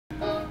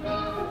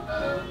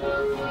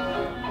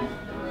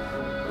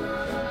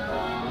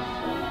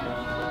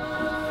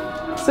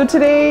So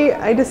today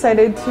I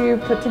decided to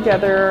put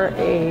together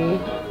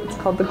it's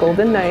called the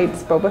Golden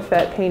Knights Boba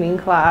Fett painting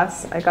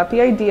class. I got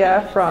the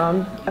idea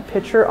from a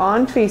picture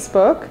on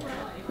Facebook.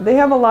 They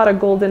have a lot of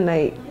Golden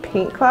Knight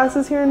paint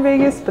classes here in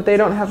Vegas, but they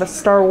don't have a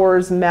Star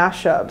Wars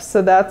mashup.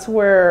 So that's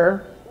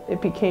where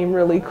it became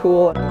really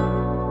cool.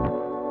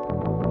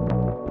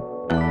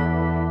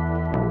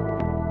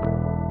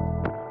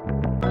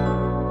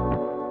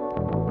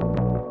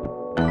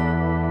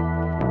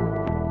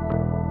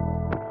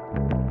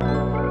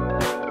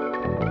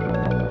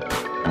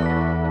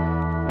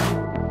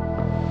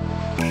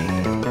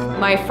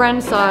 My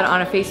friend saw it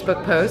on a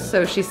Facebook post,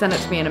 so she sent it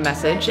to me in a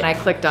message, and I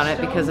clicked on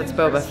it because it's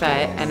Boba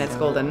Fett and it's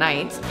Golden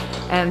Knights.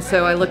 And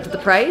so I looked at the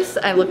price,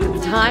 I looked at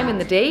the time and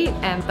the date,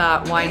 and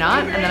thought, why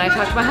not? And then I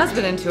talked my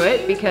husband into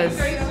it because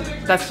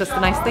that's just a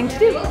nice thing to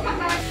do.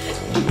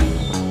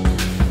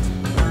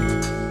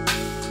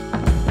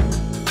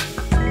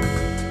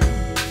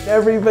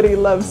 Everybody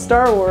loves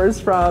Star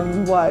Wars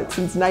from what,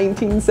 since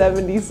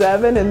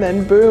 1977, and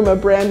then boom, a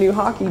brand new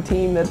hockey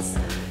team that's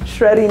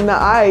shredding the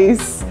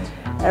ice.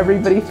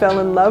 Everybody fell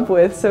in love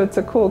with, so it's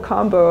a cool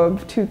combo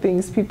of two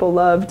things people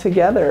love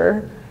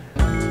together.